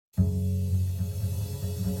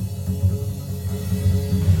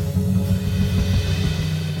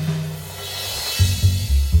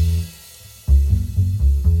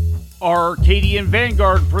Arcadian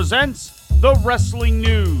Vanguard presents the Wrestling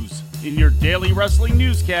News in your daily wrestling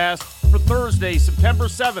newscast for Thursday, September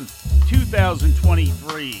 7th,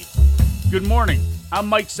 2023. Good morning, I'm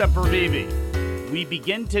Mike Sempervive. We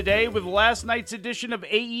begin today with last night's edition of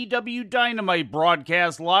AEW Dynamite,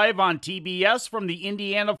 broadcast live on TBS from the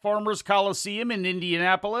Indiana Farmers Coliseum in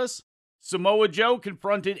Indianapolis. Samoa Joe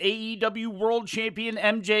confronted AEW World Champion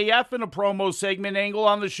MJF in a promo segment angle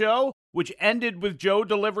on the show, which ended with Joe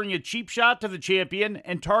delivering a cheap shot to the champion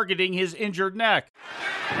and targeting his injured neck.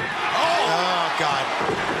 Oh, God.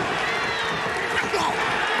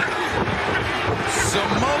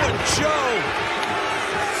 Samoa Joe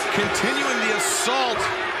continuing the assault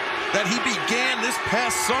that he began this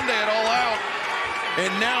past Sunday at All Out.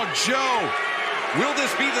 And now Joe, will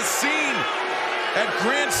this be the scene at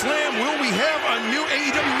Grand Slam? Will we have a new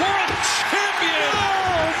AEW World Champion?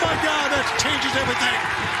 Oh my God, that changes everything.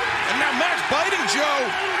 And now Max biting Joe.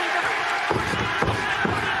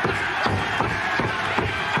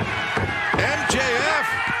 MJF.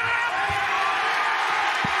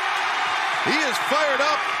 He is fired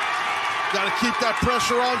up. Got to keep that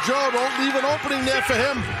pressure on Joe. Don't leave an opening there for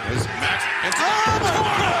him. Is Max into the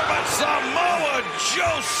corner, but Samoa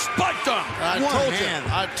Joe spiked him.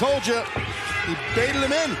 I told you. He baited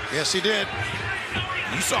him in. Yes, he did.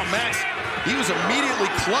 You saw Max. He was immediately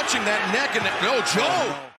clutching that neck and no,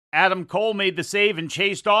 Joe. Adam Cole made the save and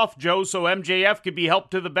chased off Joe so MJF could be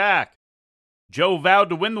helped to the back. Joe vowed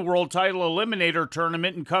to win the World Title Eliminator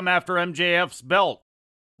Tournament and come after MJF's belt.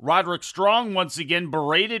 Roderick Strong once again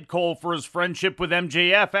berated Cole for his friendship with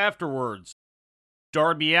MJF afterwards.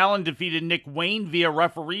 Darby Allin defeated Nick Wayne via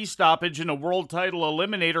referee stoppage in a World Title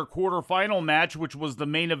Eliminator quarterfinal match, which was the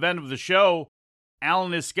main event of the show.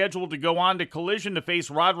 Allin is scheduled to go on to Collision to face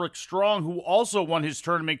Roderick Strong, who also won his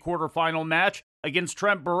tournament quarterfinal match against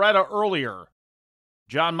Trent Beretta earlier.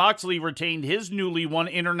 Jon Moxley retained his newly won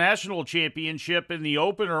International Championship in the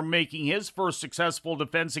opener, making his first successful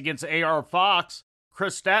defense against AR Fox.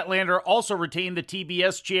 Chris Statlander also retained the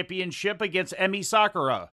TBS Championship against Emi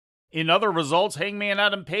Sakura. In other results, Hangman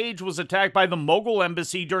Adam Page was attacked by the Mogul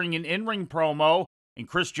Embassy during an in-ring promo, and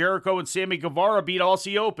Chris Jericho and Sammy Guevara beat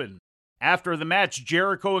Aussie Open. After the match,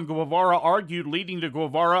 Jericho and Guevara argued, leading to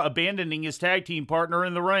Guevara abandoning his tag team partner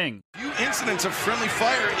in the ring. Few incidents of friendly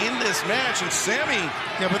fire in this match, and Sammy...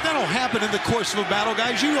 Yeah, but that'll happen in the course of a battle,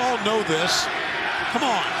 guys. You all know this. Come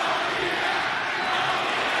on.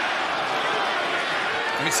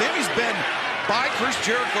 I mean, Sammy's been by Chris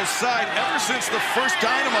Jericho's side ever since the first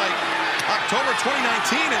Dynamite, October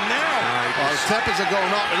 2019, and now... His tempers are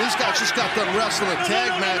going up, and these guys just got done wrestling a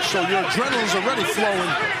tag match, so your adrenaline's already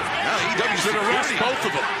flowing. Now EW's going to arrest both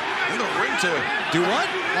of them in the ring to... Do what?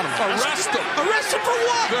 Arrest them. Arrest them for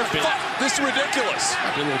what? This is ridiculous.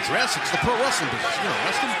 They will dress. It's the pro wrestling business. You know,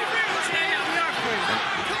 arrest them.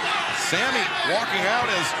 Sammy walking out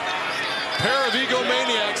as pair of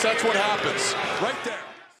egomaniacs. That's what happens. Right there.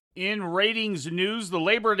 In ratings news, the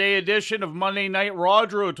Labor Day edition of Monday Night Raw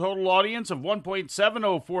drew a total audience of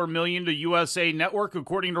 1.704 million to USA Network,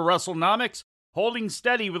 according to WrestleNomics, holding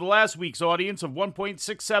steady with last week's audience of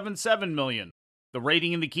 1.677 million. The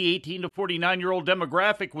rating in the key 18 to 49-year-old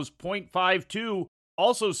demographic was 0.52,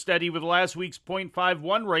 also steady with last week's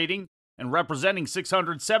 0.51 rating and representing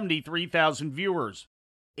 673,000 viewers.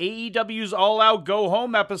 AEW's All Out Go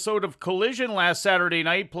Home episode of Collision last Saturday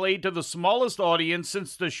night played to the smallest audience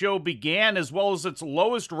since the show began, as well as its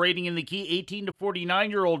lowest rating in the key 18 to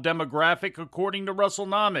 49-year-old demographic, according to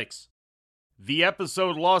WrestleNomics. The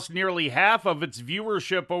episode lost nearly half of its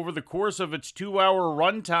viewership over the course of its 2-hour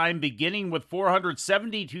runtime, beginning with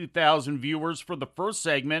 472,000 viewers for the first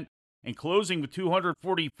segment and closing with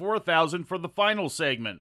 244,000 for the final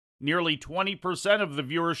segment. Nearly 20% of the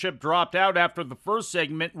viewership dropped out after the first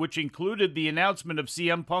segment, which included the announcement of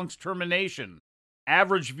CM Punk's termination.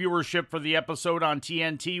 Average viewership for the episode on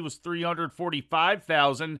TNT was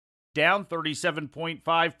 345,000, down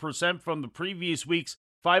 37.5% from the previous week's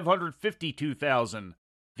 552,000.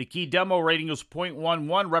 The key demo rating was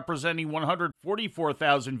 0.11, representing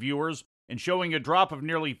 144,000 viewers and showing a drop of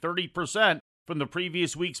nearly 30% from the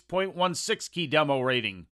previous week's 0.16 key demo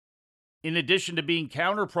rating. In addition to being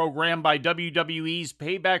counter-programmed by WWE's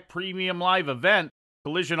Payback Premium Live event,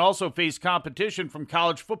 Collision also faced competition from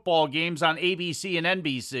college football games on ABC and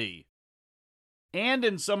NBC. And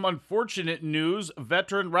in some unfortunate news,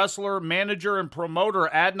 veteran wrestler, manager, and promoter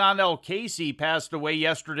Adnan El-Kaisi passed away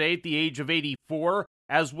yesterday at the age of 84,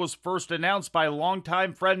 as was first announced by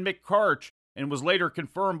longtime friend Mick Karch and was later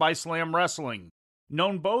confirmed by Slam Wrestling.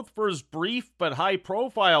 Known both for his brief but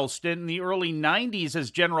high-profile stint in the early 90s as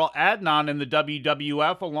General Adnan in the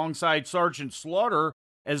WWF alongside Sergeant Slaughter,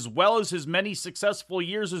 as well as his many successful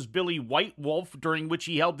years as Billy White Wolf, during which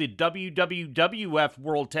he held the WWF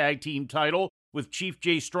World Tag Team title with Chief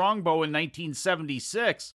Jay Strongbow in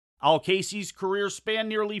 1976, Al Casey's career spanned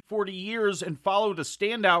nearly 40 years and followed a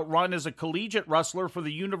standout run as a collegiate wrestler for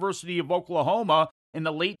the University of Oklahoma in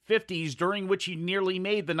the late 50s, during which he nearly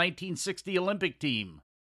made the 1960 Olympic team.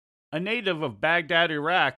 A native of Baghdad,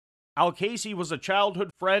 Iraq, Al Casey was a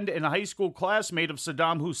childhood friend and a high school classmate of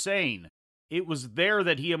Saddam Hussein. It was there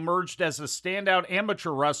that he emerged as a standout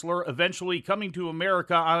amateur wrestler, eventually coming to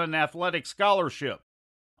America on an athletic scholarship.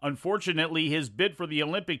 Unfortunately, his bid for the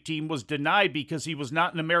Olympic team was denied because he was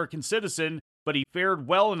not an American citizen, but he fared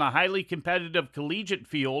well in a highly competitive collegiate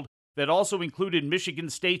field that also included Michigan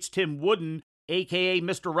State's Tim Wooden, a.k.a.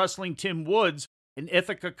 Mr. Wrestling Tim Woods, and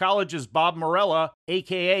Ithaca College's Bob Morella,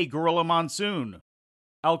 a.k.a. Gorilla Monsoon.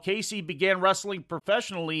 Al Casey began wrestling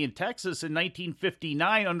professionally in Texas in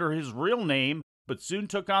 1959 under his real name, but soon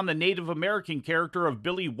took on the Native American character of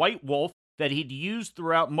Billy White Wolf that he'd used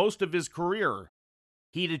throughout most of his career.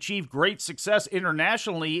 He'd achieved great success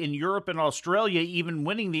internationally in Europe and Australia, even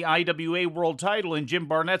winning the IWA World title in Jim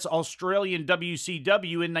Barnett's Australian WCW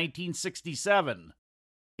in 1967.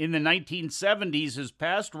 In the 1970s, his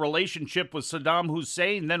past relationship with Saddam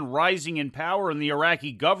Hussein, then rising in power in the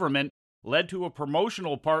Iraqi government, led to a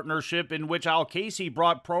promotional partnership in which Al Casey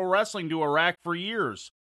brought pro wrestling to Iraq for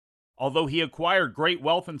years. Although he acquired great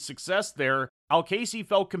wealth and success there, Al Casey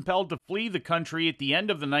felt compelled to flee the country at the end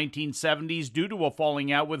of the 1970s due to a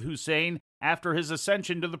falling out with Hussein after his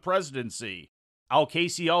ascension to the presidency. Al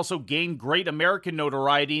Casey also gained great American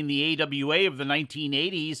notoriety in the AWA of the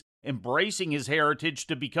 1980s, embracing his heritage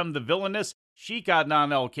to become the villainous Sheik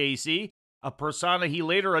Adnan Al Casey, a persona he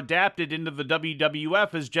later adapted into the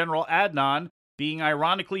WWF as General Adnan, being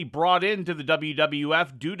ironically brought into the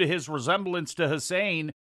WWF due to his resemblance to Hussein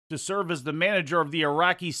to serve as the manager of the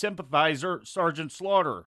Iraqi sympathizer Sergeant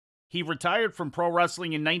Slaughter. He retired from pro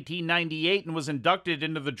wrestling in 1998 and was inducted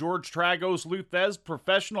into the George Tragos Luthez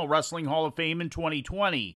Professional Wrestling Hall of Fame in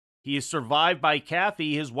 2020. He is survived by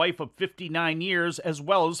Kathy, his wife of 59 years, as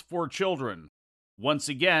well as 4 children. Once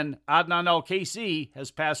again, Adnan Al Casey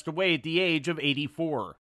has passed away at the age of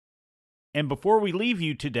 84. And before we leave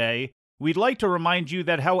you today, we'd like to remind you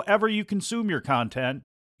that however you consume your content,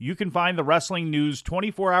 you can find the wrestling news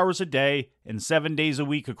 24 hours a day and 7 days a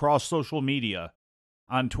week across social media.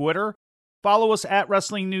 On Twitter, follow us at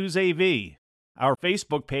Wrestling News AV. Our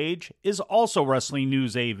Facebook page is also Wrestling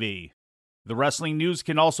News AV. The Wrestling News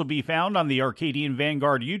can also be found on the Arcadian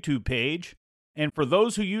Vanguard YouTube page. And for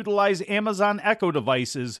those who utilize Amazon Echo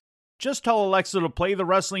devices, just tell Alexa to play the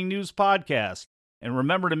Wrestling News podcast. And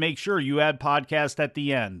remember to make sure you add podcast at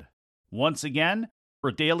the end. Once again,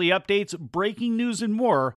 for daily updates, breaking news, and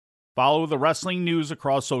more, follow the Wrestling News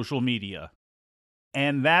across social media.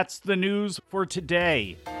 And that's the news for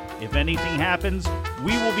today. If anything happens,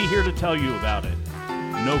 we will be here to tell you about it.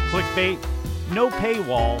 No clickbait, no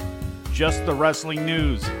paywall, just the Wrestling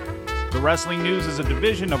News. The Wrestling News is a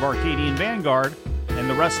division of Arcadian Vanguard, and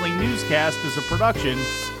the Wrestling Newscast is a production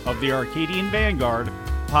of the Arcadian Vanguard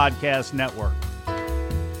Podcast Network.